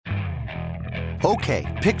Okay,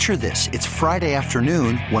 picture this. It's Friday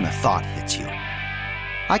afternoon when a thought hits you.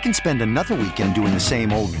 I can spend another weekend doing the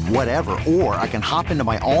same old whatever, or I can hop into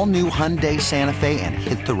my all-new Hyundai Santa Fe and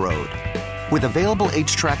hit the road. With available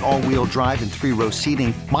H-Track all-wheel drive and 3-row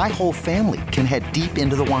seating, my whole family can head deep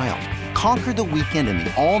into the wild. Conquer the weekend in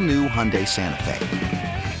the all-new Hyundai Santa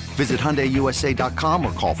Fe. Visit HyundaiUSA.com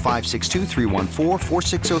or call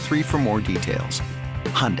 562-314-4603 for more details.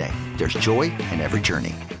 Hyundai, there's joy in every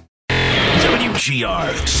journey.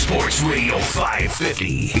 WGR Sports Radio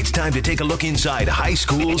 550. It's time to take a look inside high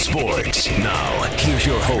school sports. Now, here's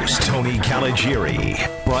your host, Tony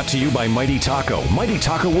Caligiuri. Brought to you by Mighty Taco. Mighty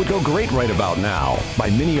Taco would go great right about now. By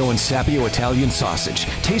Mineo and Sapio Italian Sausage.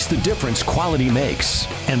 Taste the difference quality makes.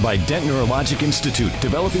 And by Dent Neurologic Institute,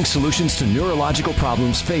 developing solutions to neurological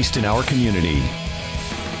problems faced in our community.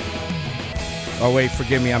 Oh, wait,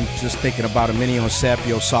 forgive me. I'm just thinking about a Mineo and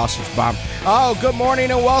Sapio sausage bomb. Oh, good morning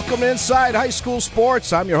and welcome to Inside High School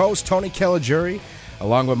Sports. I'm your host, Tony Caligiuri,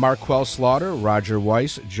 along with Marquel Slaughter, Roger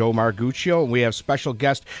Weiss, Joe Marguccio, and we have special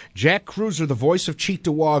guest Jack Cruiser, the voice of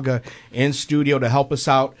Cheektowaga, in studio to help us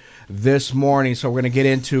out this morning. So we're going to get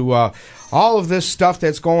into all of this stuff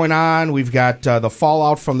that's going on. We've got the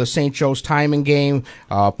fallout from the St. Joe's Timing game,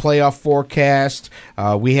 playoff forecast.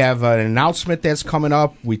 We have an announcement that's coming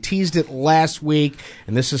up. We teased it last week,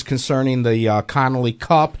 and this is concerning the Connolly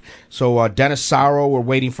Cup. So Dennis Sorrow, we're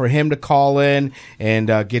waiting for him to call in and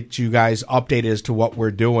get you guys updated as to what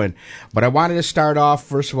we're doing. But I wanted to start off,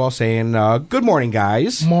 first of all, saying good morning,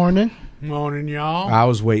 guys. Morning. Morning, y'all. I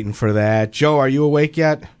was waiting for that. Joe, are you awake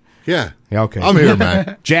yet? Yeah. Okay. I'm here,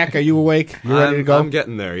 man. Jack, are you awake? You ready to go? I'm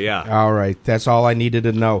getting there, yeah. All right. That's all I needed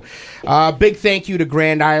to know. Big thank you to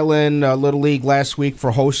Grand Island Little League last week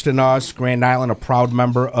for hosting us. Grand Island, a proud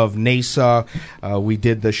member of NASA. We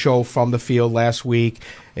did the show from the field last week.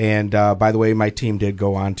 And, by the way, my team did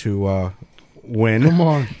go on to win. Come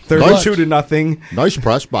on. 32-0. Nice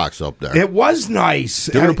press box up there. It was nice.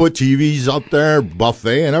 They're going to put TVs up there,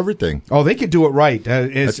 buffet and everything. Oh, they could do it right.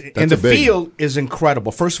 That's and the field is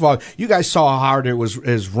incredible. First of all, you guys saw how hard it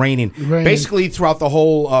was raining. Basically throughout the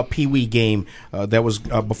whole Pee Wee game that was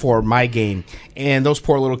before my game. And those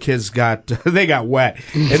poor little kids got wet.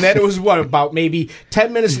 And then it was, about maybe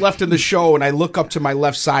 10 minutes left in the show, and I look up to my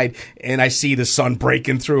left side, and I see the sun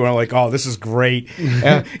breaking through, and I'm like, oh, this is great.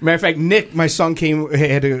 Matter of fact, Nick, my son,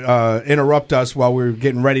 had to interrupt us while we were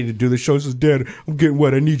getting ready to do the show. He says, Dad, I'm getting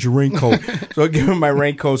wet. I need your raincoat. So I gave him my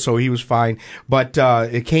raincoat, so he was fine. But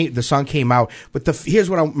the sun came out. But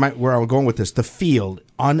here's where I'm going with this. The field,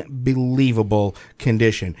 unbelievable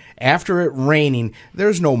condition. After it raining,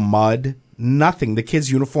 there's no mud. Nothing. The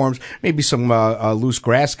kids' uniforms, maybe some loose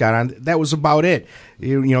grass got on. That was about it.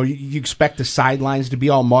 You expect the sidelines to be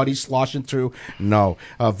all muddy, sloshing through. No.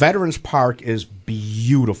 Veterans Park is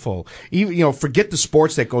beautiful. Even, forget the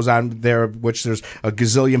sports that goes on there, which there's a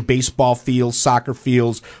gazillion baseball fields, soccer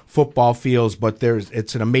fields, football fields, but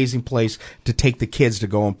it's an amazing place to take the kids to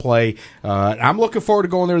go and play. I'm looking forward to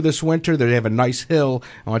going there this winter. They have a nice hill.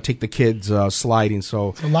 I want to take the kids sliding. So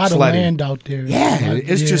it's a lot of land out there. Yeah,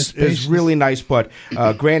 it's really nice. But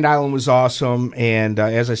Grand Island was awesome, and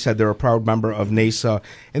as I said, they're a proud member of NASA.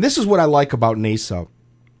 And this is what I like about NASA.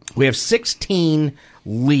 We have 16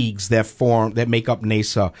 leagues that make up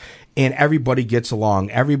NASA, and everybody gets along.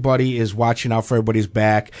 Everybody is watching out for everybody's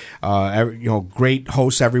back. Great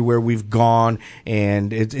hosts everywhere we've gone,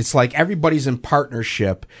 and it's like everybody's in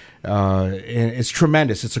partnership. And it's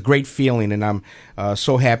tremendous. It's a great feeling, and I'm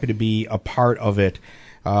so happy to be a part of it.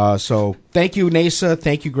 So thank you, NASA.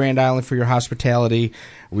 Thank you, Grand Island, for your hospitality.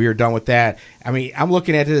 We are done with that. I mean, I'm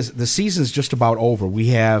looking at this. The season's just about over. We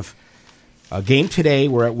have a game today.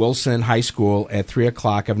 We're at Wilson High School at 3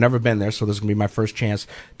 o'clock. I've never been there, so this is going to be my first chance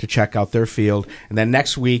to check out their field. And then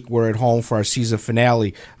next week, we're at home for our season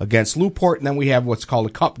finale against Newport. And then we have what's called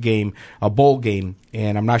a cup game, a bowl game.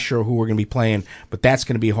 And I'm not sure who we're going to be playing, but that's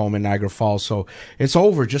going to be home in Niagara Falls. So it's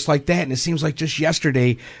over just like that. And it seems like just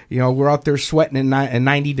yesterday, we're out there sweating in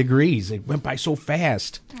 90 degrees. It went by so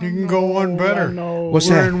fast. You can go one better. What's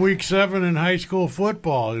We're that? in week 7 in high school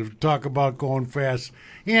football. You talk about going fast.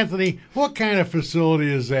 Anthony, what kind of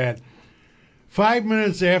facility is that? 5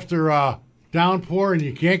 minutes after downpour and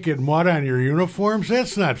you can't get mud on your uniforms?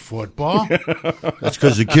 That's not football. That's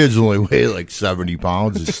because the kids only weigh like 70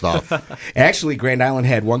 pounds and stuff. Actually, Grand Island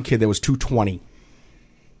had one kid that was 220.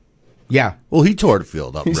 Yeah, Well, he tore the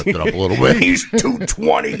field up, ripped it up a little bit. He's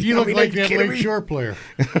 220. You look like that kidding Lake me? Shore player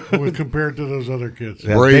compared to those other kids.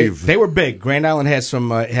 Yeah, Brave. They were big. Grand Island has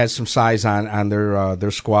some size on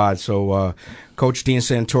their squad. So Coach Dean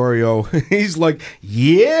Santorio, he's like,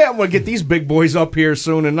 yeah, I'm gonna get these big boys up here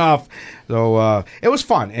soon enough. So it was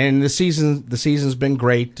fun, and the season's been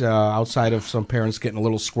great. Outside of some parents getting a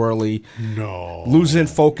little squirrely, losing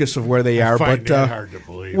focus of where they are. Find But that hard to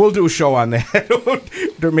believe. we'll do a show on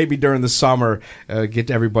that maybe during the summer. Get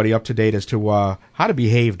everybody up to date as to how to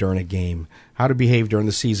behave during a game, how to behave during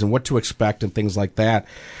the season, what to expect, and things like that.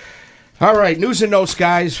 All right, news and notes,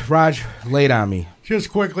 guys. Raj, lay it on me.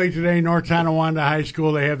 Just quickly today, North Tonawanda High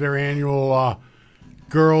School, they have their annual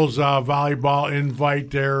girls volleyball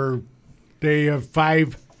invite. They have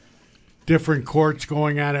 5 different courts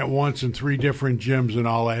going on at once and 3 different gyms and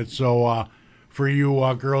all that. So for you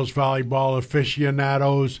girls volleyball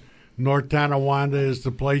aficionados, North Tonawanda is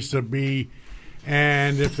the place to be.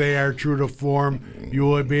 And if they are true to form, you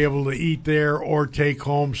will be able to eat there or take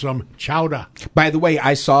home some chowder. By the way,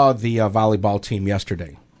 I saw the volleyball team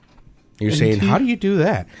yesterday. You're saying, how do you do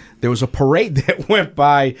that? There was a parade that went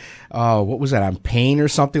by, what was that, on Payne or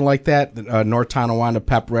something like that? North Tonawanda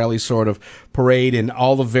pep rally sort of parade, and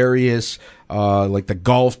all the various, like the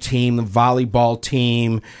golf team, the volleyball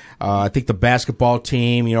team, I think the basketball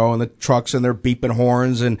team, and the trucks, and they're beeping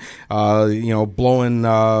horns and, blowing,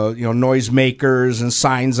 noisemakers and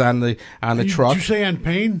signs on the truck. Did you say on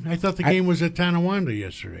Payne? I thought the game was at Tonawanda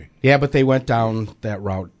yesterday. Yeah, but they went down that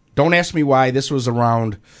route. Don't ask me why. This was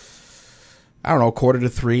around, I don't know,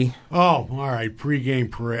 2:45. Oh, all right. Pre-game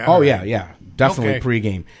parade. Oh, right. yeah. Definitely Okay.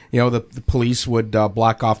 pregame. The police would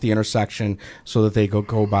block off the intersection so that they could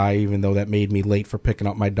go by, even though that made me late for picking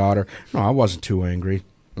up my daughter. No, I wasn't too angry.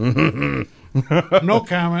 No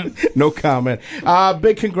comment. No comment.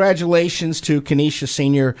 Big congratulations to Kenesha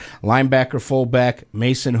Senior linebacker fullback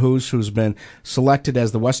Mason Hoos, who's been selected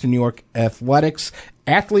as the Western New York Athletics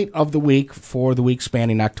Athlete of the Week for the week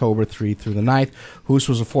spanning October 3 through the 9th. Hoos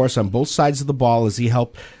was a force on both sides of the ball as he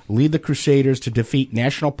helped lead the Crusaders to defeat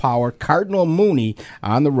national power Cardinal Mooney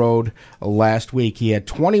on the road last week. He had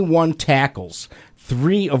 21 tackles,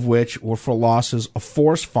 3 of which were for losses, a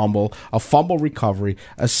forced fumble, a fumble recovery,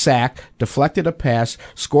 a sack, deflected a pass,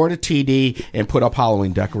 scored a TD, and put up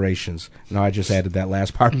Halloween decorations. No, I just added that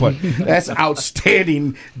last part, but that's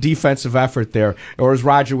outstanding defensive effort there. Or as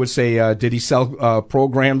Roger would say, did he sell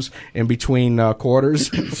programs in between quarters?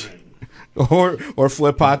 Or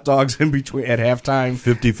flip hot dogs in between at halftime.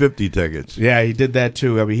 50-50 tickets. Yeah, he did that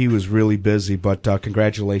too. I mean, he was really busy, but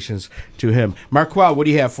congratulations to him. Marquel, what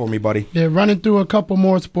do you have for me, buddy? Yeah, running through a couple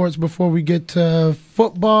more sports before we get to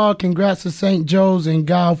football. Congrats to St. Joe's and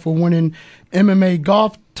Gal for winning MMA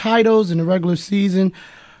golf titles in the regular season.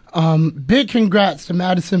 Big congrats to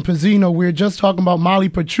Madison Pizzino. We were just talking about Molly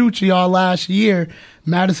Petrucci all last year.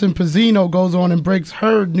 Madison Pizzino goes on and breaks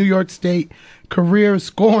her New York State career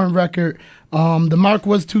scoring record. The mark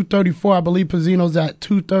was 234. I believe Pizzino's at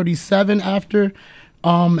 237 after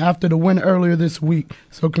the win earlier this week.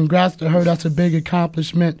 So congrats to her. That's a big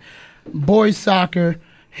accomplishment. Boys soccer.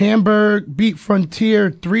 Hamburg beat Frontier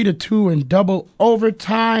 3-2 in double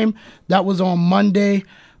overtime. That was on Monday.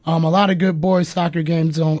 A lot of good boys soccer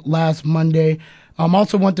games on last Monday.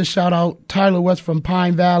 Also want to shout out Tyler West from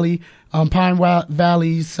Pine Valley. Pine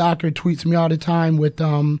Valley Soccer tweets me all the time with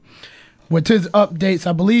his updates.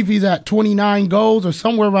 I believe he's at 29 goals or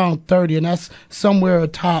somewhere around 30, and that's somewhere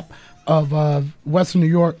atop of Western New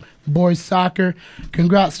York boys soccer.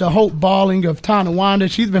 Congrats to Hope Balling of Tonawanda.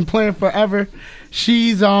 She's been playing forever.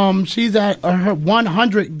 She's at her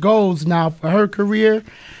 100 goals now for her career.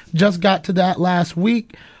 Just got to that last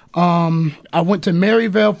week. I went to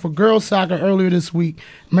Maryville for girls soccer earlier this week.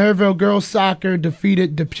 Maryville girls soccer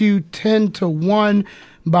defeated Depew 10-1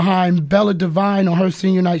 behind Bella Devine on her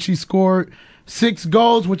senior night. She scored 6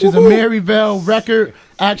 goals, which is a Maryville record.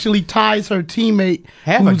 Actually ties her teammate,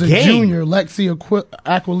 who's a junior, Lexi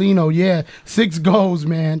Aquilino. Yeah, 6 goals,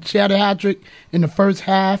 man. She had a hat trick in the first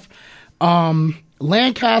half.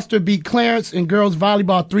 Lancaster beat Clarence in girls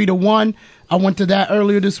volleyball 3-1. I went to that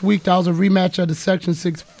earlier this week. That was a rematch of the Section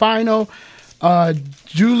 6 final.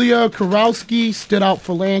 Julia Karowski stood out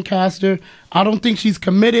for Lancaster. I don't think she's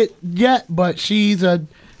committed yet, but she's a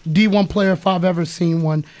D1 player if I've ever seen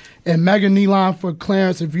one. And Megan Nealon for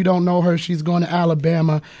Clarence. If you don't know her, she's going to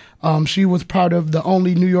Alabama. She was part of the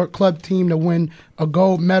only New York club team to win a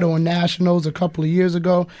gold medal in nationals a couple of years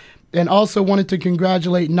ago. And also wanted to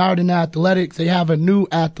congratulate Narden Athletics. They have a new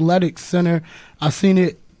athletics center. I've seen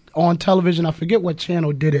it on television. I forget what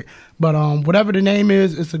channel did it. But whatever the name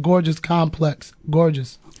is, it's a gorgeous complex.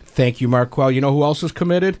 Gorgeous. Thank you, Marquel. You know who else is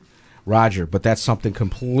committed? Roger, but that's something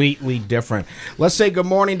completely different. Let's say good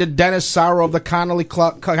morning to Dennis Sauer of the Connolly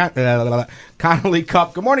Cup.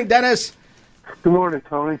 Good morning, Dennis. Good morning,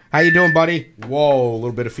 Tony. How you doing, buddy? Whoa, a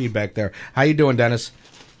little bit of feedback there. How you doing, Dennis?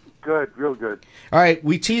 Good, real good. All right,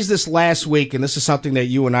 we teased this last week, and this is something that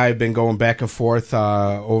you and I have been going back and forth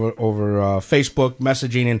over Facebook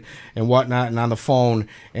messaging and whatnot, and on the phone,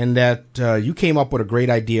 and that you came up with a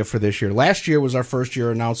great idea for this year. Last year was our first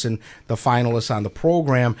year announcing the finalists on the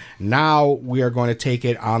program. Now we are going to take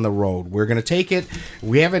it on the road. We're going to take it.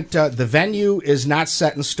 We haven't. The venue is not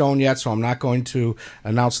set in stone yet, so I'm not going to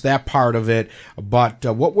announce that part of it. But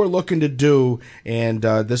what we're looking to do, and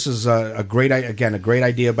this is a great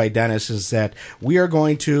idea by Dennis, is that we are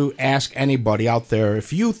going to ask anybody out there,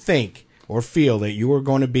 if you think or feel that you are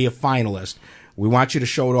going to be a finalist, we want you to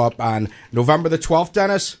show up on November the 12th,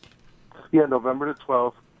 Dennis? Yeah, November the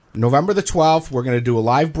 12th. November the 12th, we're going to do a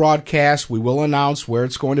live broadcast. We will announce where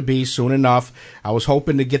it's going to be soon enough. I was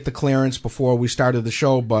hoping to get the clearance before we started the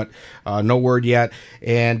show, but no word yet.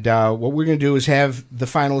 And what we're going to do is have the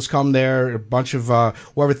finalists come there, a bunch of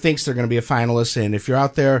whoever thinks they're going to be a finalist. And if you're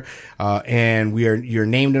out there and you're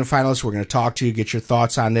named in a finalist, we're going to talk to you, get your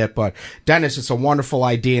thoughts on that. But, Dennis, it's a wonderful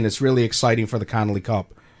idea, and it's really exciting for the Connolly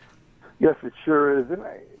Cup. Yes, it sure is. And,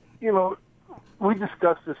 we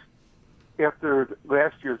discussed this after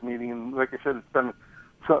last year's meeting, and like I said, it's been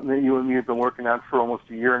something that you and me have been working on for almost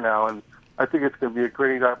a year now, and I think it's going to be a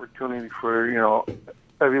great opportunity for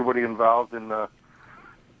everybody involved in to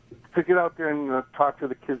get out there and talk to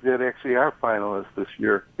the kids that actually are finalists this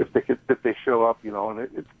year if they show up,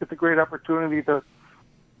 and it's a great opportunity to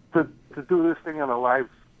do this thing on a live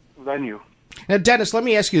venue. Now, Dennis, let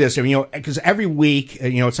me ask you this, because every week,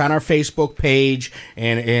 it's on our Facebook page,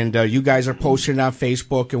 and you guys are posting it on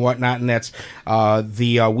Facebook and whatnot, and that's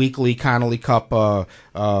the weekly Connolly Cup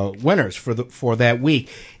winners for that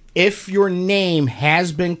week. If your name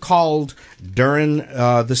has been called during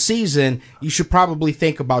the season, you should probably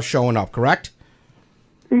think about showing up, correct?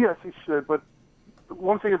 Yes, you should, but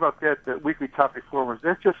one thing about that weekly top performers,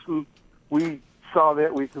 that's just we saw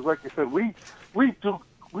that week, because like I said,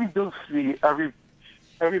 we do see every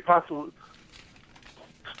possible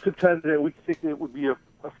contender that we think it would be a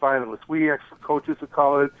finalist. We ask the coaches to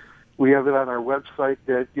call it. We have it on our website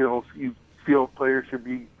that, if you feel players should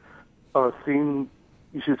be seen,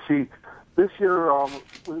 you should see. This year,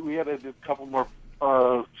 we had a couple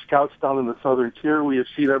more scouts down in the southern tier. We have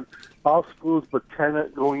seen them, all schools but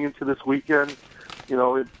 10 going into this weekend. We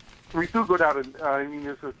do go down and,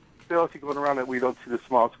 there's a fallacy going around that we don't see the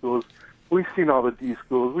small schools. We've seen all the D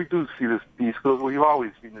schools. We do see the D schools. We've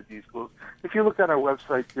always seen the D schools. If you look at our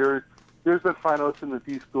website, there's been finalists in the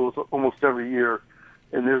D schools almost every year,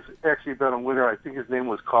 and there's actually been a winner. I think his name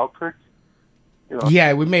was Caltrick.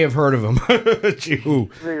 Yeah, we may have heard of him. You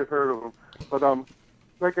may have heard of him. But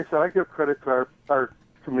like I said, I give credit to our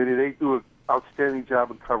committee. They do an outstanding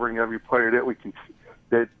job of covering every player that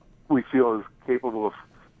we feel is capable of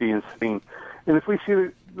being seen. And if we see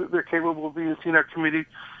that they're capable of being seen, our committee,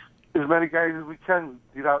 as many guys as we can,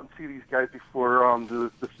 get out and see these guys before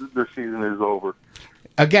their season is over.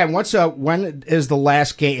 Again, when is the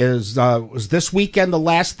last game? Is this weekend the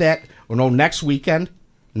last next weekend?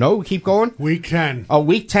 No, keep going. Week 10. Oh,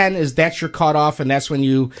 week 10 that's your cutoff, and that's when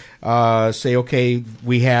you say, okay,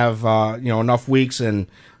 we have enough weeks, and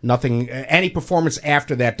nothing. Any performance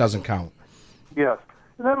after that doesn't count. Yes,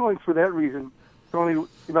 and not only for that reason, Tony.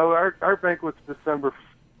 Our banquet's December.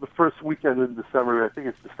 The first weekend in December, I think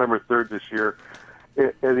it's December 3rd this year,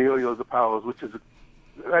 at Elio's Apollos, which is,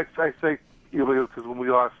 I say Elio's because when we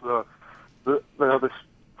lost the other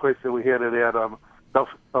place that we had it at,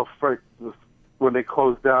 Frank, when they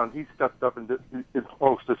closed down, he stepped up and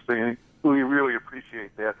hosted this thing, and we really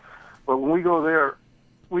appreciate that. But when we go there,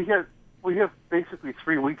 we have basically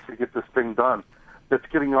 3 weeks to get this thing done. That's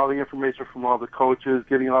getting all the information from all the coaches,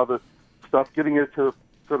 getting all the stuff, getting it to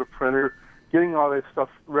the printer, getting all that stuff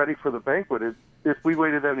ready for the banquet. If we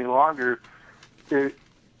waited any longer, it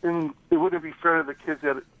wouldn't be fair to the kids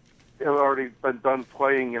that have already been done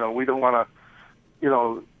playing. We don't want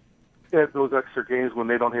to, add those extra games when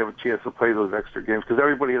they don't have a chance to play those extra games, because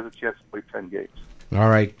everybody has a chance to play 10 games. All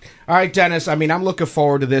right, Dennis. I'm looking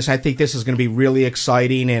forward to this. I think this is going to be really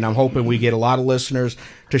exciting, and I'm hoping we get a lot of listeners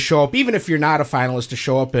to show up, even if you're not a finalist, to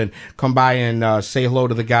show up and come by and say hello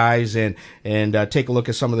to the guys and take a look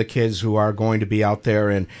at some of the kids who are going to be out there.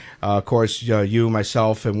 And of course, you,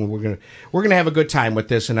 myself, and we're gonna have a good time with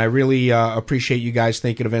this. And I really appreciate you guys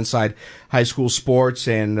thinking of Inside High School Sports,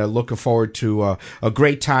 and looking forward to a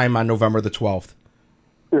great time on November the 12th.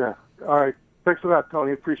 Yeah. All right. Thanks a lot,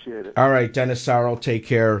 Tony. Appreciate it. All right, Dennis Sorrow, take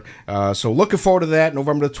care. So looking forward to that.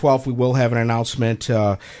 November the 12th, we will have an announcement.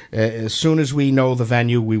 As soon as we know the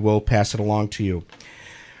venue, we will pass it along to you.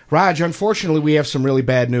 Raj, unfortunately, we have some really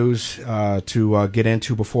bad news to get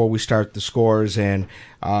into before we start the scores, and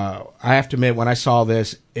I have to admit, when I saw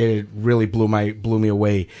this, it really blew me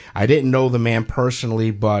away. I didn't know the man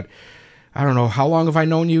personally, but I don't know, how long have I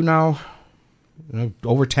known you now?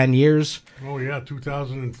 Over 10 years? Oh, yeah,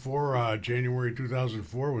 2004, January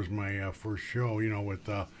 2004 was my first show, with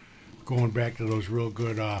going back to those real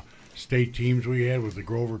good state teams we had with the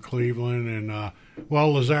Grover Cleveland and,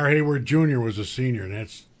 Lazar Hayward Jr. was a senior, and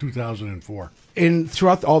that's 2004. And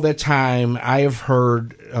throughout all that time, I have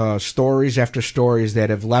heard stories after stories that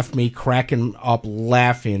have left me cracking up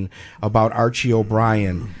laughing about Archie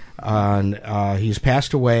O'Brien. He's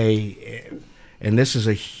passed away, and this is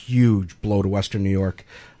a huge blow to Western New York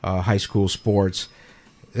high school sports.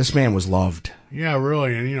 This man was loved. Yeah,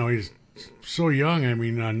 really, and he's so young.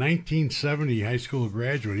 1970 high school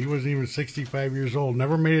graduate. He wasn't even 65 years old.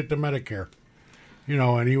 Never made it to Medicare.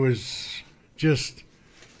 And he was just,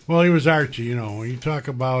 he was Archie. When you talk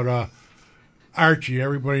about Archie,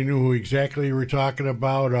 everybody knew who exactly you were talking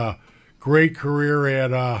about. Great career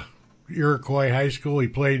at Iroquois High School. He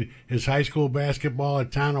played his high school basketball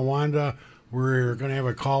at Tonawanda. We're going to have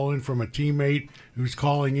a call in from a teammate who's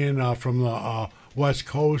calling in from the West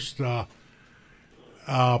Coast. I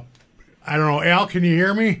don't know. Al, can you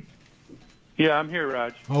hear me? Yeah, I'm here,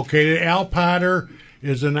 Raj. Okay, Al Potter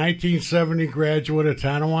is a 1970 graduate of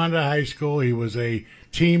Tonawanda High School. He was a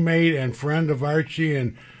teammate and friend of Archie,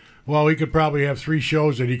 and, he could probably have 3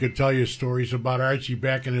 shows that he could tell you stories about Archie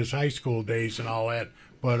back in his high school days and all that.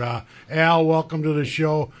 But, Al, welcome to the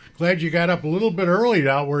show. Glad you got up a little bit early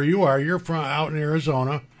out where you are. You're from out in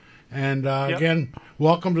Arizona. And, Yep. Again,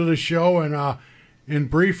 welcome to the show. And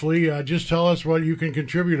briefly, just tell us what you can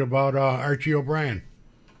contribute about Archie O'Brien.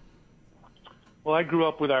 Well, I grew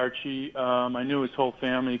up with Archie. I knew his whole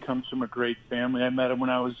family. He comes from a great family. I met him when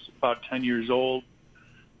I was about 10 years old.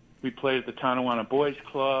 We played at the Tonawanda Boys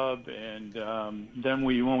Club. And then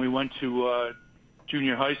when we went to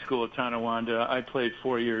junior high school at Tonawanda, I played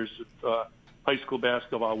 4 years of high school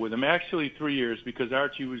basketball with him. Actually, 3 years, because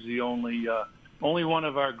Archie was the only one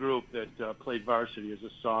of our group that played varsity as a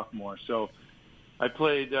sophomore. So I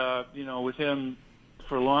played, with him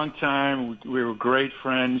for a long time. We were great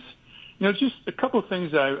friends. Just a couple of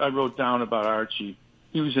things I wrote down about Archie.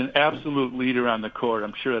 He was an absolute leader on the court.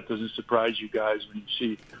 I'm sure that doesn't surprise you guys when you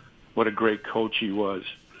see what a great coach he was.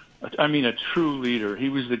 A true leader. He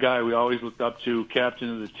was the guy we always looked up to,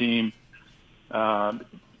 captain of the team.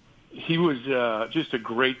 He was just a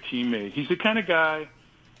great teammate. He's the kind of guy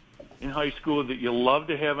in high school that you love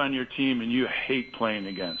to have on your team and you hate playing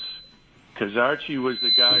against. Because Archie was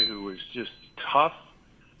the guy who was just tough,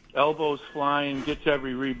 elbows flying, gets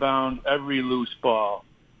every rebound, every loose ball.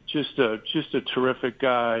 Just a terrific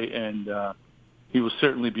guy, and he will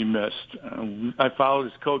certainly be missed. I followed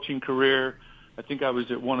his coaching career. I think I was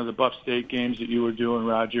at one of the Buff State games that you were doing,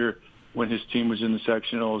 Roger, when his team was in the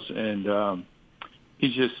sectionals, and he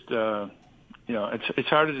just, it's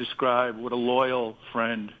hard to describe what a loyal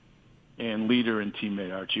friend and leader and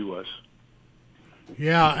teammate Archie was.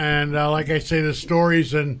 Yeah, and like I say, the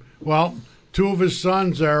stories, and, 2 of his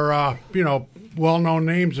sons are, well-known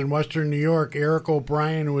names in Western New York. Eric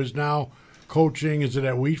O'Brien, who is now coaching, is it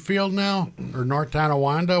at Wheatfield now? Or North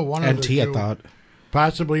Tonawanda? One of the two. NT, I thought.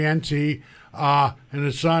 Possibly NT. And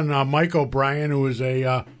his son, Mike O'Brien, who is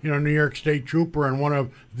a, New York State trooper and one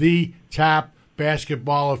of the top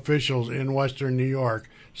basketball officials in Western New York.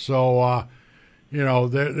 So,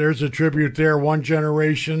 there's a tribute there. One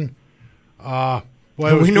generation.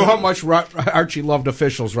 We know how much Archie loved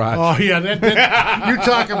officials, Rod. Oh, yeah. You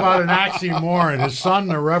talk about an oxymoron. His son,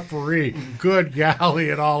 the referee. Good golly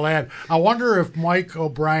and all that. I wonder if Mike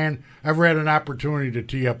O'Brien ever had an opportunity to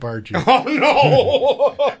tee up Archie. Oh,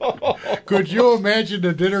 no! Could you imagine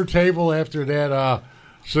the dinner table after that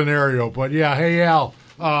scenario? But, yeah, hey, Al,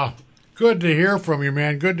 good to hear from you,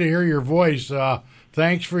 man. Good to hear your voice.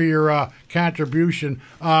 Thanks for your contribution.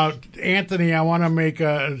 Anthony, I want to make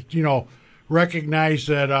recognize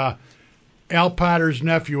that Al Potter's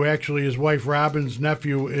nephew, actually his wife Robin's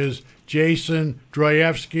nephew, is Jason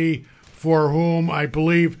Droyevsky, for whom I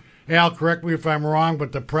believe, Al, correct me if I'm wrong,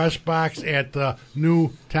 but the press box at the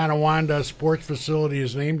new Tonawanda sports facility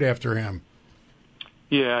is named after him.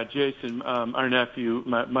 Yeah, Jason, our nephew,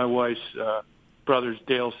 my wife's brother's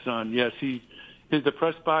Dale's son. Yes, the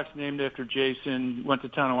press box named after Jason. Went to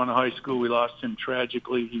Tonawanda High School. We lost him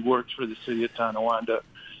tragically. He works for the city of Tonawanda.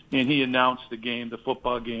 And he announced the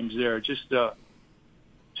football games there. Just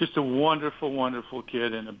just a wonderful, wonderful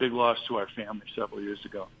kid and a big loss to our family several years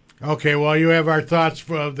ago. Okay, well, you have our thoughts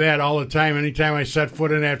for that all the time. Anytime I set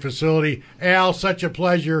foot in that facility. Al, such a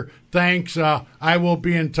pleasure. Thanks. I will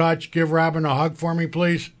be in touch. Give Robin a hug for me,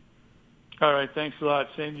 please. All right, thanks a lot.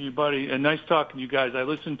 Same to you, buddy. And nice talking to you guys. I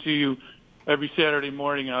listen to you every Saturday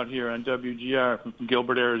morning out here on WGR from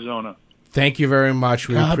Gilbert, Arizona. Thank you very much.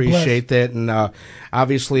 We appreciate that. And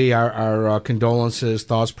obviously our condolences,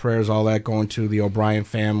 thoughts, prayers, all that going to the O'Brien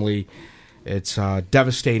family. It's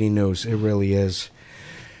devastating news. It really is.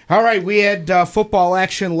 All right, we had football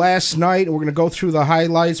action last night. We're going to go through the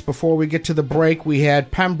highlights before we get to the break. We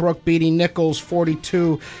had Pembroke beating Nichols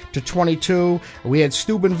 42-22. We had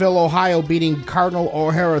Steubenville, Ohio beating Cardinal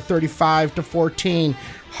O'Hara 35-14.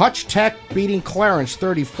 Hutch Tech beating Clarence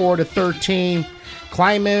 34-13.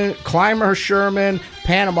 Clymer Sherman,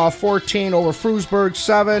 Panama 14 over Frewsburg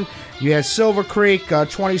 7. You had Silver Creek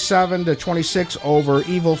 27-26 over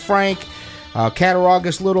Evil Frank.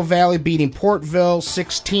 Cattaraugus Little Valley beating Portville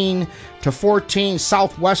 16-14.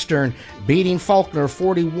 Southwestern beating Faulkner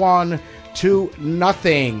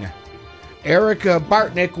 41-0. Erica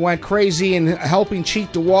Bartnick went crazy in helping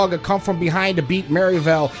Cheektowaga come from behind to beat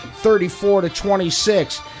Maryville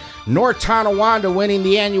 34-26. North Tonawanda winning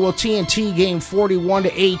the annual TNT game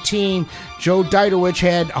 41-18. Joe Diderwich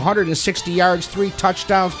had 160 yards, 3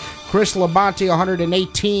 touchdowns. Chris Labonte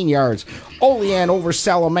 118 yards. Olean over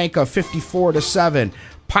Salamanca 54-7.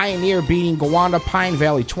 Pioneer beating Gowanda Pine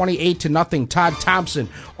Valley 28-0. Todd Thompson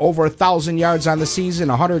over 1,000 yards on the season,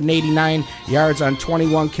 189 yards on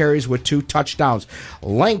 21 carries with 2 touchdowns.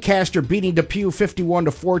 Lancaster beating Depew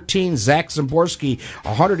 51-14. Zach Zamborski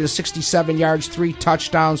 167 yards, 3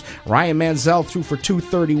 touchdowns. Ryan Manziel threw for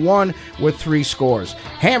 231 with 3 scores.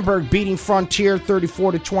 Hamburg beating Frontier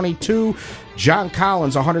 34-22. John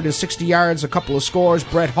Collins 160 yards, a couple of scores.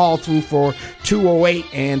 Brett Hall threw for 208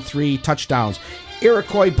 and 3 touchdowns.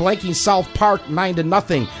 Iroquois blanking South Park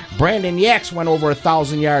 9-0. Brandon Yaks went over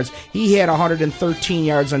 1,000 yards. He had 113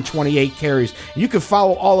 yards on 28 carries. You can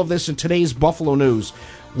follow all of this in today's Buffalo News.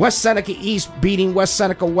 West Seneca East beating West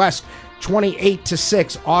Seneca West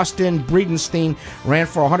 28-6. Austin Breedenstein ran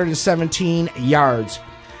for 117 yards.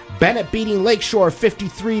 Bennett beating Lakeshore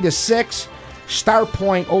 53-6. Star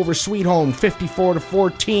Point over Sweet Home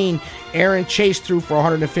 54-14. Aaron Chase threw for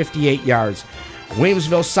 158 yards.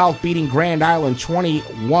 Williamsville South beating Grand Island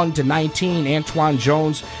 21-19. Antoine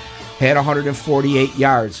Jones had 148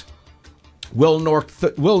 yards. Will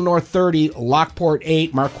North 30, Lockport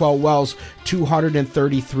 8, Marquel Wells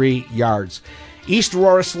 233 yards. East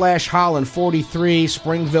Aurora / Holland 43,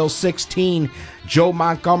 Springville 16. Joe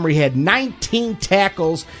Montgomery had 19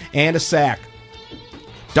 tackles and a sack.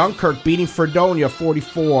 Dunkirk beating Fredonia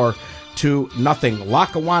 44-0.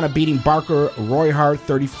 Lackawanna beating Barker Royhart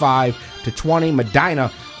 35-20.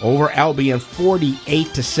 Medina over Albion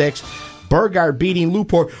 48-6. Burgard beating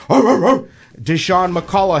Newport. Deshaun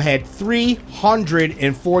McCullough had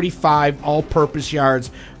 345 all-purpose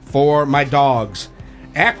yards for my dogs.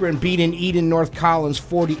 Akron beating Eden North Collins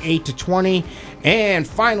 48-20. And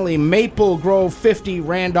finally, Maple Grove 50,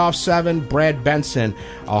 Randolph 7, Brad Benson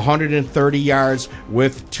 130 yards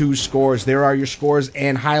with 2 scores. There are your scores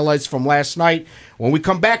and highlights from last night. When we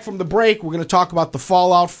come back from the break, we're going to talk about the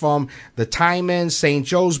fallout from the Timon St.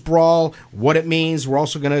 Joe's brawl, what it means. We're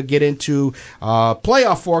also going to get into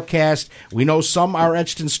playoff forecast. We know some are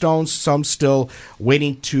etched in stone, some still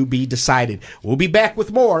waiting to be decided. We'll be back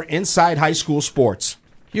with more Inside High School Sports.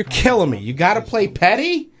 You're killing me. You got to play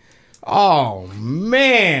Petty? Oh,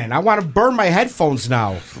 man. I want to burn my headphones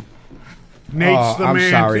now. Nate's the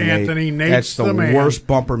man, sorry, Anthony. Nate. Nate's That's the man. worst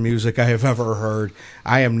bumper music I have ever heard.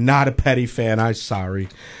 I am not a Petty fan. I'm sorry.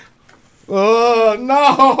 Oh,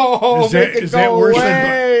 no. Is that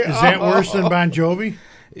worse than Bon Jovi?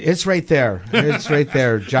 It's right there. It's right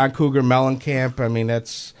there. John Cougar Mellencamp. I mean,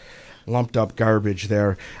 that's lumped up garbage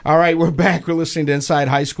there. All right, we're back. We're listening to Inside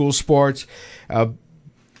High School Sports.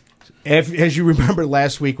 As you remember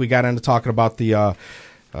last week, we got into talking about the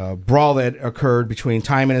brawl that occurred between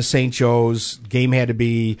Timon and St. Joe's. Game had to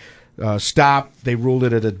be stopped. They ruled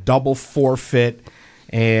it at a double forfeit,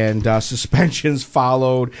 and suspensions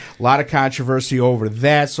followed. A lot of controversy over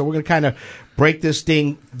that. So we're going to kind of break this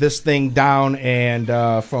thing down, and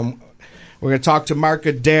we're going to talk to Mark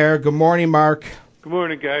Adair. Good morning, Mark. Good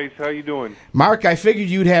morning, guys. How you doing? Mark, I figured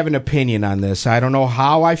you'd have an opinion on this. I don't know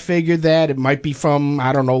how I figured that. It might be from,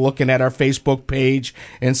 looking at our Facebook page,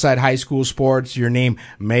 Inside High School Sports. Your name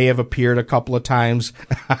may have appeared a couple of times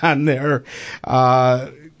on there.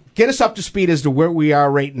 Get us up to speed as to where we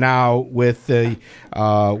are right now with the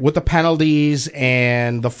penalties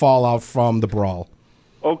and the fallout from the brawl.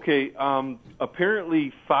 Okay,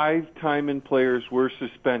 apparently 5 Timon players were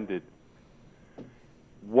suspended.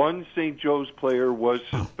 1 St. Joe's player was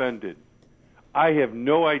suspended. I have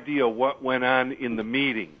no idea what went on in the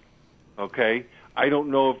meeting, okay? I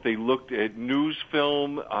don't know if they looked at news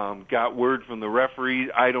film, got word from the referees.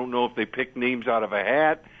 I don't know if they picked names out of a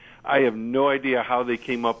hat. I have no idea how they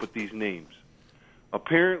came up with these names.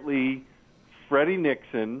 Apparently, Freddie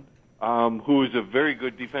Nixon, who is a very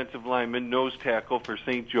good defensive lineman, nose tackle for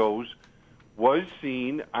St. Joe's, was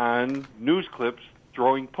seen on news clips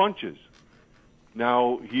throwing punches.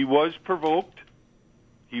 Now, he was provoked.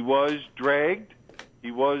 He was dragged.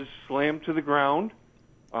 He was slammed to the ground.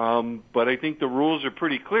 But I think the rules are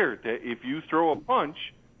pretty clear that if you throw a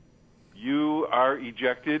punch, you are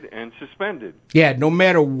ejected and suspended. Yeah, no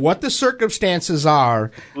matter what the circumstances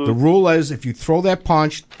are, the rule is if you throw that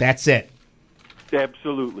punch, that's it.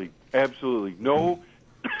 Absolutely. Absolutely. No,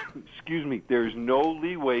 excuse me, there's no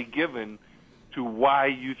leeway given to why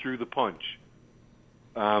you threw the punch.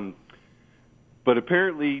 But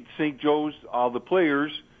apparently St. Joe's, all the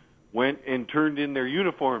players, went and turned in their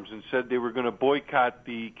uniforms and said they were going to boycott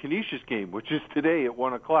the Canisius game, which is today at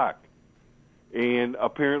 1 o'clock. And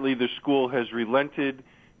apparently the school has relented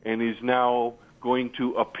and is now going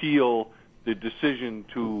to appeal the decision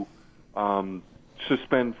to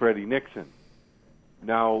suspend Freddie Nixon.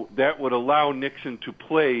 Now, that would allow Nixon to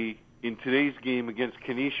play in today's game against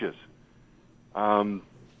Canisius.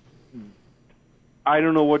 I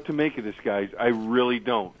don't know what to make of this, guys. I really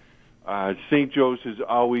don't. St. Joe's has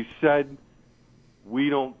always said, we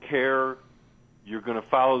don't care. You're going to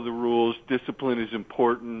follow the rules. Discipline is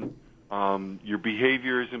important. Your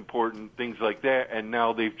behavior is important, things like that. And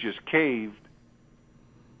now they've just caved.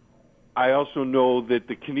 I also know that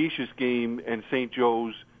the Canisius game and St.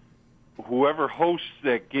 Joe's, whoever hosts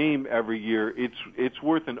that game every year, it's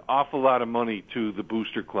worth an awful lot of money to the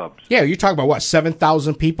booster clubs. Yeah, you're talking about, what,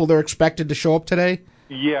 7,000 people they're expected to show up today?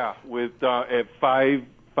 Yeah, with at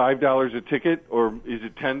 $5 a ticket, or is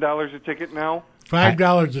it $10 a ticket now?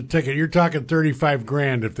 $5 a ticket. You're talking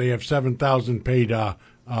 $35,000 if they have 7,000 paid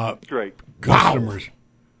right. customers. Wow.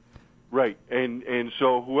 Right, and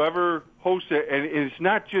so whoever hosts it, and it's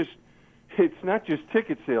not just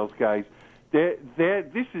ticket sales, guys. That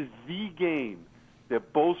this is the game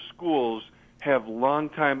that both schools have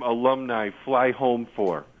longtime alumni fly home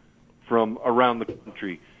for from around the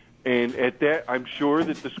country. And at that, I'm sure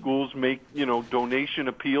that the schools make, donation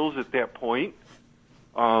appeals at that point.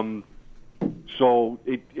 So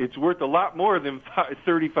it's worth a lot more than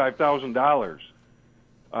 $35,000.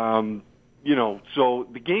 So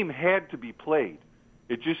the game had to be played.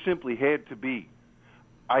 It just simply had to be.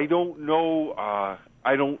 I don't know.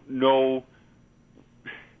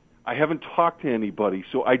 I haven't talked to anybody,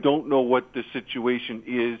 so I don't know what the situation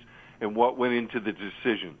is and what went into the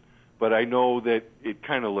decision. But I know that it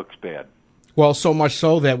kind of looks bad. Well, so much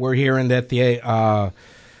so that we're hearing that the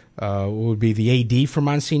would be the AD for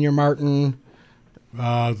Monsignor Martin,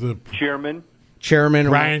 the chairman,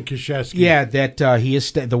 Brian Kashesky. Yeah, that he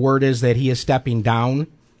is. The word is that he is stepping down.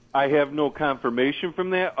 I have no confirmation from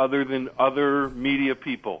that other than other media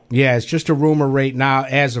people. Yeah, it's just a rumor right now,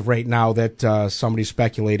 as of right now, that somebody's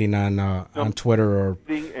speculating on Twitter or.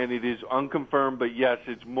 And it is unconfirmed, but yes,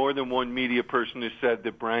 it's more than one media person has said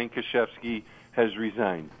that Brian Kashesky has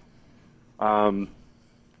resigned.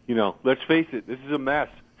 Let's face it, this is a mess.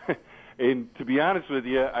 And to be honest with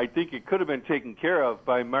you, I think it could have been taken care of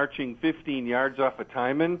by marching 15 yards off of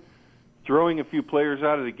Timon, throwing a few players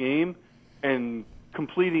out of the game, and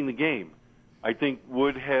completing the game. I think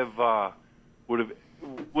would have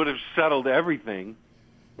settled everything.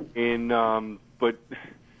 And but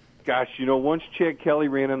gosh, once Chad Kelly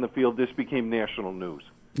ran on the field, this became national news.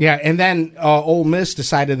 Yeah, and then Ole Miss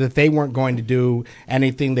decided that they weren't going to do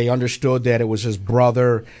anything. They understood that it was his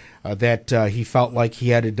brother, that he felt like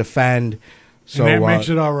he had to defend. So and that makes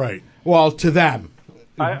it all right. Well, to them.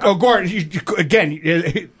 Gordon,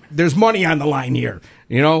 again, there's money on the line here,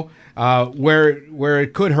 Where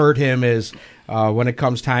it could hurt him is when it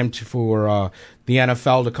comes time for the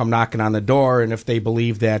NFL to come knocking on the door, and if they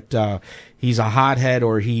believe that he's a hothead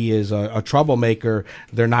or he is a troublemaker,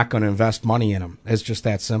 they're not going to invest money in him. It's just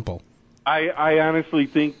that simple. I honestly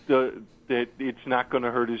think that it's not going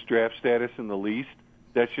to hurt his draft status in the least.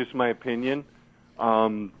 That's just my opinion.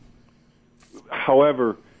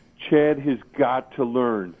 However, Chad has got to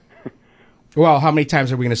learn. Well, how many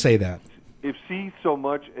times are we going to say that? If he so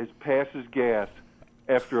much as passes gas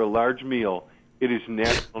after a large meal, it is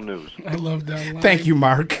national news. I love that line. Thank you,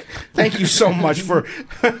 Mark. Thank you so much for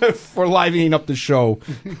livening up the show.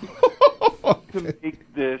 To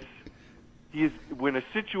make this When a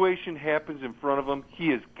situation happens in front of him, he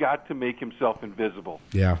has got to make himself invisible.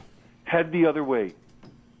 Yeah. Head the other way,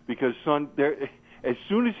 because as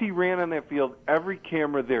soon as he ran on that field, every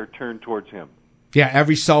camera there turned towards him. Yeah,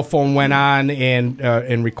 every cell phone went on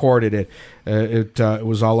and recorded it. It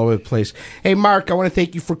was all over the place. Hey, Mark, I want to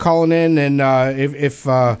thank you for calling in. And if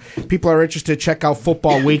people are interested, check out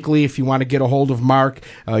Football Weekly. If you want to get a hold of Mark,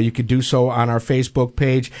 you could do so on our Facebook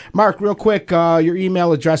page. Mark, real quick, your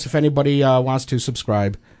email address if anybody wants to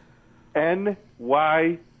subscribe.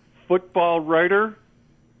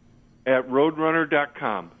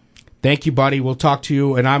 nyfootballwriter@roadrunner.com. Thank you, buddy. We'll talk to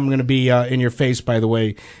you, and I'm going to be in your face, by the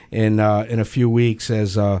way, in a few weeks,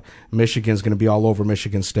 as Michigan's going to be all over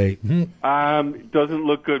Michigan State. Doesn't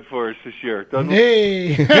look good for us this year.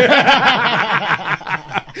 Hey.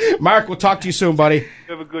 Mark, we'll talk to you soon, buddy.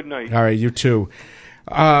 Have a good night. All right, you too.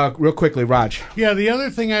 Real quickly, Raj. Yeah, the other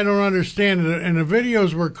thing I don't understand, and the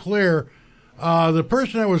videos were clear, the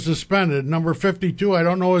person that was suspended, number 52, I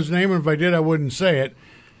don't know his name, and if I did, I wouldn't say it.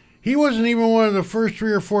 He wasn't even one of the first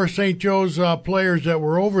 3 or 4 St. Joe's players that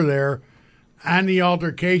were over there on the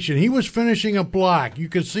altercation. He was finishing a block. You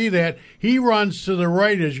could see that. He runs to the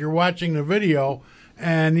right as you're watching the video,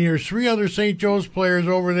 and there's 3 other St. Joe's players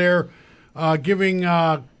over there giving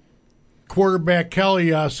quarterback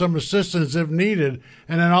Kelly some assistance if needed.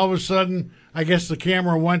 And then all of a sudden, I guess the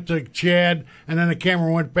camera went to Chad, and then the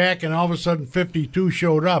camera went back, and all of a sudden 52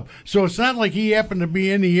 showed up. So it's not like he happened to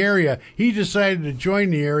be in the area. He decided to join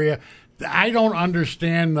the area. I don't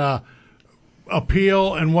understand the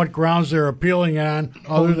appeal and what grounds they're appealing on,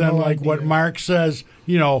 other than what Mark says.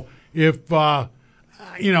 I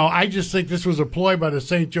just think this was a ploy by the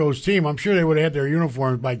St. Joe's team. I'm sure they would have had their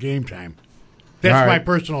uniforms by game time. That's my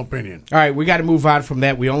personal opinion. All right, we got to move on from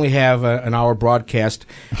that. We only have an hour broadcast.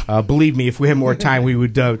 Believe me, if we had more time, we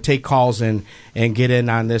would take calls and get in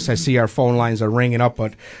on this. I see our phone lines are ringing up,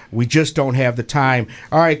 but we just don't have the time.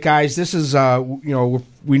 All right, guys, this is,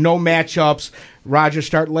 we know matchups. Roger,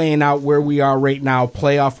 start laying out where we are right now,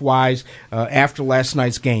 playoff-wise, after last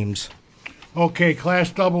night's games. Okay,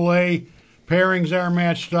 Class AA. Pairings are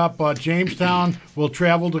matched up. Jamestown will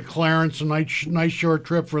travel to Clarence, a nice short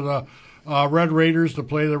trip for the Red Raiders to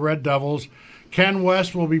play the Red Devils. Ken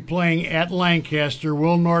West will be playing at Lancaster.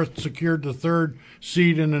 Will North secured the 3rd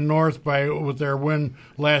seed in the North with their win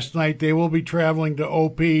last night. They will be traveling to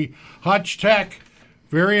OP. Hutch Tech,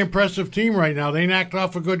 very impressive team right now. They knocked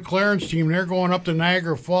off a good Clarence team. They're going up to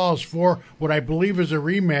Niagara Falls for what I believe is a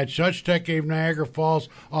rematch. Hutch Tech gave Niagara Falls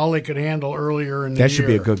all they could handle earlier in the year. That should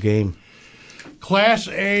be a good game. Class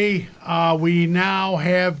A, we now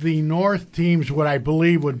have the North teams, what I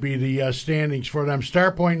believe would be the standings for them.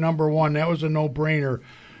 Starpoint number 1, that was a no-brainer.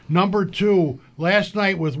 Number 2, last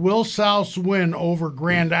night with Will South's win over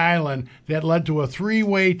Grand Island, that led to a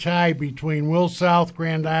 3-way tie between Will South,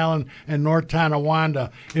 Grand Island, and North Tonawanda.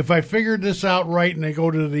 If I figured this out right and they go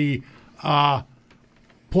to the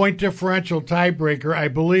point differential tiebreaker, I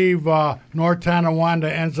believe North Tonawanda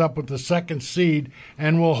ends up with the 2nd seed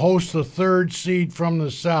and will host the 3rd seed from the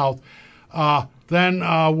South. Then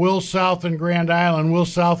Will South and Grand Island. Will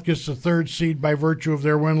South gets the 3rd seed by virtue of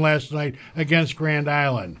their win last night against Grand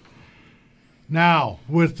Island. Now,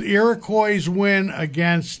 with Iroquois' win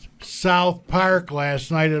against South Park last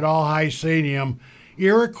night at All High Stadium,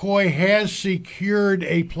 Iroquois has secured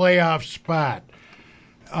a playoff spot.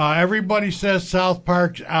 Everybody says South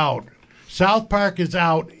Park's out. South Park is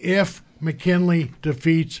out if McKinley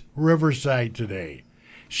defeats Riverside today.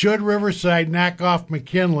 Should Riverside knock off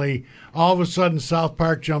McKinley, all of a sudden South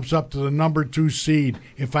Park jumps up to the number 2 seed.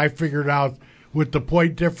 If I figured out with the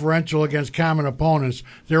point differential against common opponents,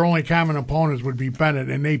 their only common opponents would be Bennett,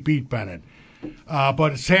 and they beat Bennett.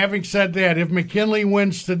 But having said that, if McKinley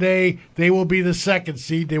wins today, they will be the 2nd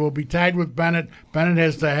seed. They will be tied with Bennett. Bennett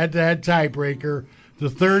has the head-to-head tiebreaker. The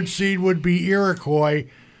 3rd seed would be Iroquois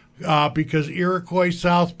because Iroquois,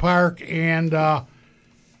 South Park, and who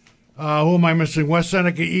am I missing? West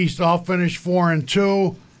Seneca East all finished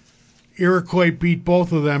 4-2. Iroquois beat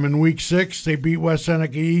both of them in Week 6. They beat West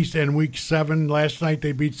Seneca East, and Week 7 last night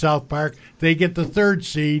they beat South Park. They get the 3rd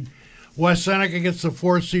seed. West Seneca gets the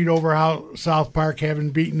 4th seed over South Park, having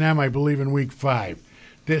beaten them, I believe, in Week 5.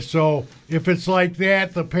 So if it's like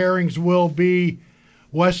that, the pairings will be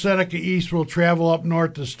West Seneca East will travel up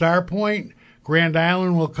north to Starpoint. Grand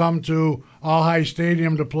Island will come to All High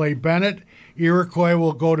Stadium to play Bennett. Iroquois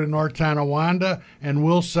will go to North Tonawanda, and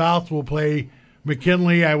Will South will play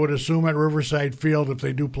McKinley, I would assume, at Riverside Field if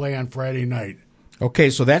they do play on Friday night. Okay,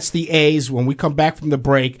 so that's the A's. When we come back from the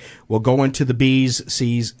break, we'll go into the B's,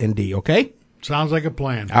 C's, and D, okay? Sounds like a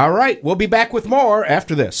plan. All right, we'll be back with more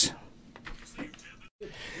after this.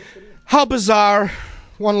 How bizarre.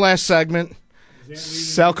 One last segment.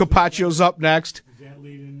 Sal Capaccio's up next. Is that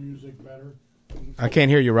lead-in music better? I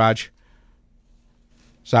can't hear you, Raj.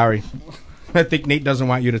 Sorry. I think Nate doesn't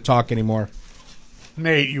want you to talk anymore.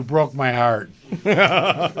 Nate, you broke my heart.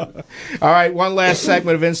 All right, one last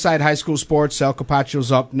segment of Inside High School Sports. Sal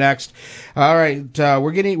Capaccio's up next. All right,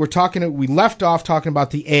 we left off talking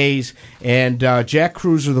about the A's, and Jack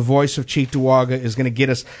Cruiser, the voice of Cheektowaga, is going to get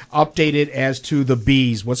us updated as to the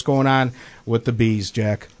Bees. What's going on with the Bees,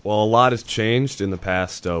 Jack? Well, a lot has changed in the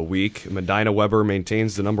past week. Medina Weber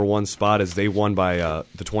maintains the number one spot as they won by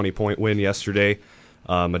the 20-point win yesterday.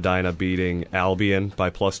 Medina beating Albion by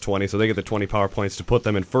plus 20, so they get the 20 power points to put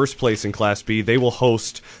them in first place in Class B. They will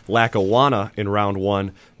host Lackawanna in round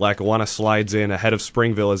one. Lackawanna slides in ahead of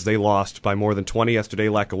Springville as they lost by more than 20 yesterday.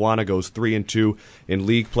 Lackawanna goes 3-2 in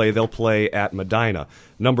league play. They'll play at Medina.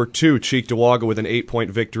 Number 2, Cheektowaga with an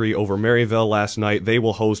 8-point victory over Maryville last night. They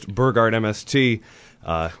will host Burgard MST.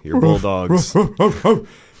 Your Bulldogs.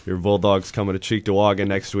 Your Bulldogs coming to Cheektowaga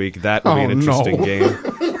next week. That will be an interesting game.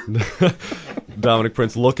 Dominic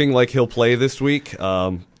Prince looking like he'll play this week.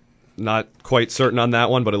 Not quite certain on that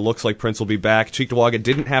one, but it looks like Prince will be back. Cheektowaga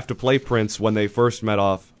didn't have to play Prince when they first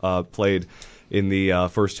played in the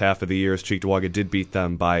first half of the year, as Cheektowaga did beat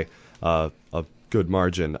them by a good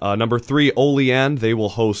margin. Number 3, Olean. They will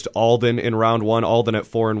host Alden in round one. Alden at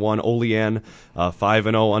 4-1. Olean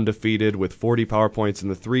 5-0 undefeated with 40 power points in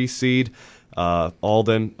the 3 seed.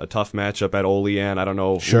 Alden, a tough matchup at Olean. I don't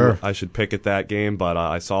know who I should pick at that game, but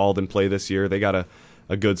I saw Alden play this year. They got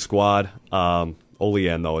a good squad.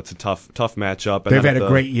 Olean, though, it's a tough matchup. And they've had a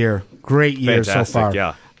great year. Great year so far.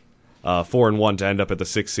 Yeah. 4-1 to end up at the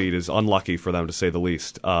 6th seed is unlucky for them, to say the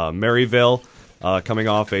least. Maryville, coming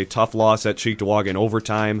off a tough loss at Cheektowaga in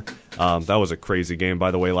overtime. That was a crazy game,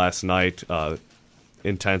 by the way, last night.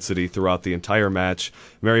 Intensity throughout the entire match.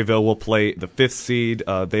 Maryville will play the 5th seed.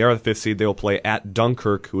 They are the 5th seed. They will play at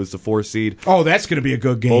Dunkirk, who is the 4th seed. Oh, that's going to be a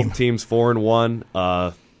good game. Both teams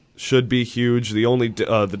 4-1. Should be huge. The only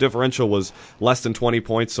the differential was less than 20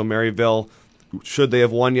 points, so Maryville, should they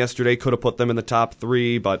have won yesterday, could have put them in the top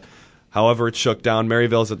 3, but however it shook down,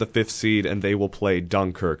 Maryville's at the 5th seed, and they will play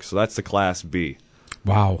Dunkirk. So that's the Class B.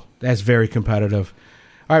 Wow, that's very competitive.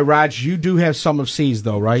 All right, Raj, you do have some of C's,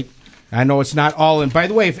 though, right? I know it's not all in. By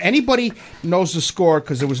the way, if anybody knows the score,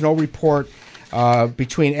 because there was no report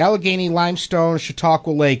between Allegheny, Limestone,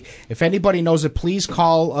 Chautauqua Lake, if anybody knows it, please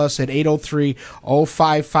call us at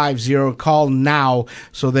 803-0550. Call now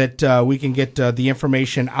so that we can get the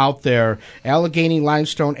information out there. Allegheny,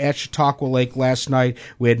 Limestone at Chautauqua Lake last night.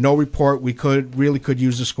 We had no report. We really could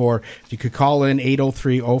use the score. If you could call in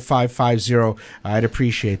 803-0550, I'd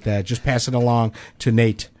appreciate that. Just pass it along to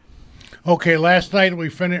Nate. Okay, last night we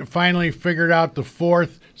finally figured out the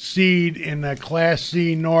 4th seed in the Class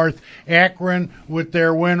C North. Akron with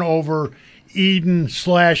their win over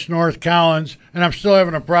Eden/North Collins. And I'm still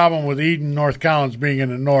having a problem with Eden/North Collins being in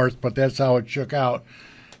the North, but that's how it shook out.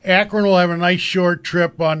 Akron will have a nice short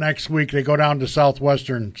trip next week. They go down to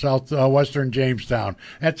southwestern Jamestown.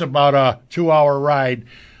 That's about a 2-hour ride.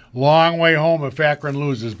 Long way home if Akron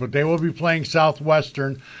loses, but they will be playing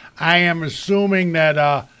Southwestern. I am assuming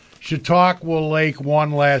that Chautauqua Lake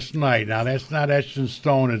won last night. Now, that's not etched in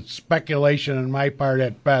stone. It's speculation on my part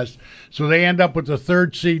at best. So they end up with the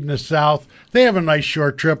 3rd seed in the South. They have a nice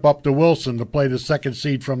short trip up to Wilson to play the 2nd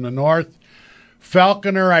seed from the North.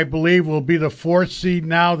 Falconer, I believe, will be the 4th seed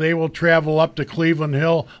now. They will travel up to Cleveland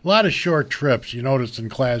Hill. A lot of short trips, you notice, in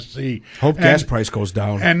Class C. Hope gas price goes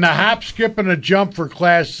down. And the hop, skip, and a jump for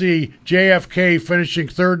Class C, JFK finishing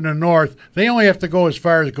 3rd in the North. They only have to go as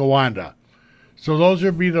far as Gowanda. So those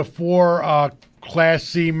would be the 4 Class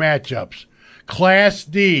C matchups. Class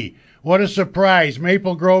D, what a surprise.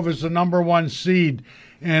 Maple Grove is the number 1 seed.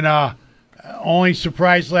 And only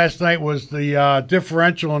surprise last night was the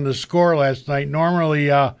differential in the score last night. Normally,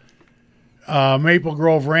 Maple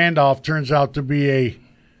Grove Randolph turns out to be a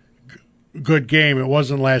good game. It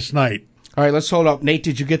wasn't last night. All right, let's hold up. Nate,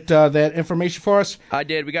 did you get that information for us? I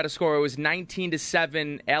did. We got a score. It was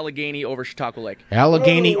 19-7, Allegheny over Chautauqua Lake.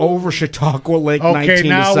 Allegheny over Chautauqua Lake, 19-7. Okay,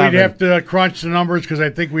 now we'd have to crunch the numbers because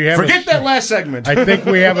I think we have... Forget that last segment. I think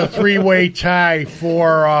we have a 3-way tie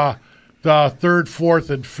for the 3rd, 4th,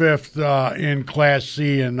 and 5th in Class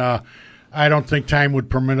C, and I don't think time would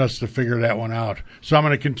permit us to figure that one out. So I'm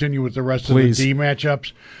going to continue with the rest of the D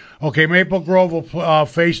matchups. Okay, Maple Grove will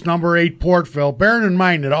face number 8 Portville. Bearing in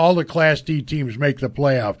mind that all the Class D teams make the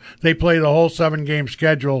playoff. They play the whole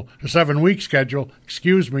 7-week schedule,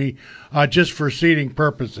 just for seeding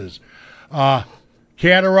purposes.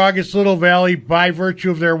 Cattaraugus Little Valley, by virtue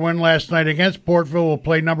of their win last night against Portville, will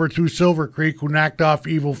play number 2 Silver Creek, who knocked off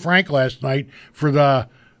Evil Frank last night for the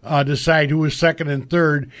decide who was second and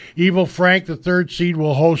third. Evil Frank, the 3rd seed,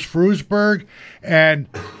 will host Frewsburg. And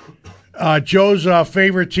Joe's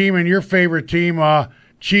favorite team and your favorite team,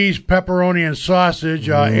 Cheese, Pepperoni, and Sausage,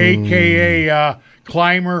 a.k.a.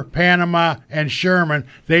 Clymer, Panama, and Sherman,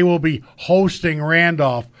 they will be hosting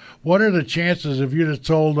Randolph. What are the chances, if you'd have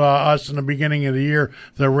told us in the beginning of the year,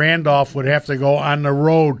 that Randolph would have to go on the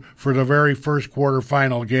road for the very first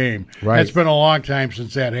quarterfinal game? Right. It's been a long time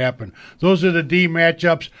since that happened. Those are the D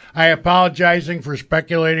matchups. I apologizing for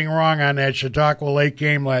speculating wrong on that Chautauqua Lake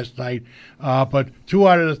game last night, but 2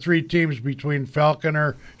 out of the 3 teams between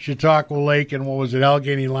Falconer, Chautauqua Lake, and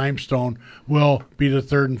Allegheny Limestone will be the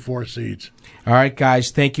 3rd and 4th seeds. All right,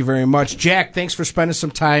 guys, thank you very much. Jack, thanks for spending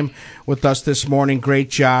some time with us this morning.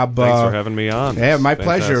 Great job. Thanks for having me on. Yeah, my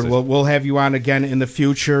Fantastic. pleasure. We'll have you on again in the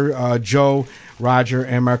future. Joe, Roger,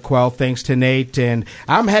 and Marquel, thanks to Nate. And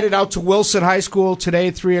I'm headed out to Wilson High School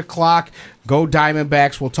today, 3 o'clock. Go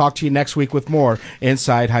Diamondbacks. We'll talk to you next week with more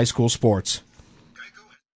Inside High School Sports.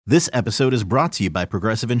 This episode is brought to you by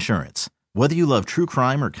Progressive Insurance. Whether you love true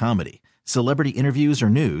crime or comedy, celebrity interviews or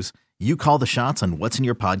news, you call the shots on what's in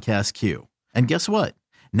your podcast queue. And guess what?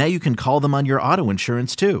 Now you can call them on your auto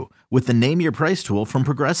insurance too with the Name Your Price tool from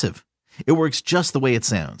Progressive. It works just the way it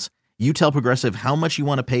sounds. You tell Progressive how much you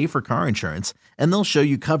want to pay for car insurance, and they'll show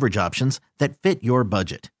you coverage options that fit your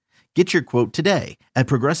budget. Get your quote today at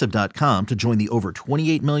Progressive.com to join the over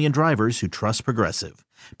 28 million drivers who trust Progressive.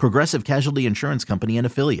 Progressive Casualty Insurance Company and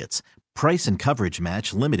Affiliates. Price and coverage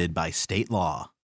match limited by state law.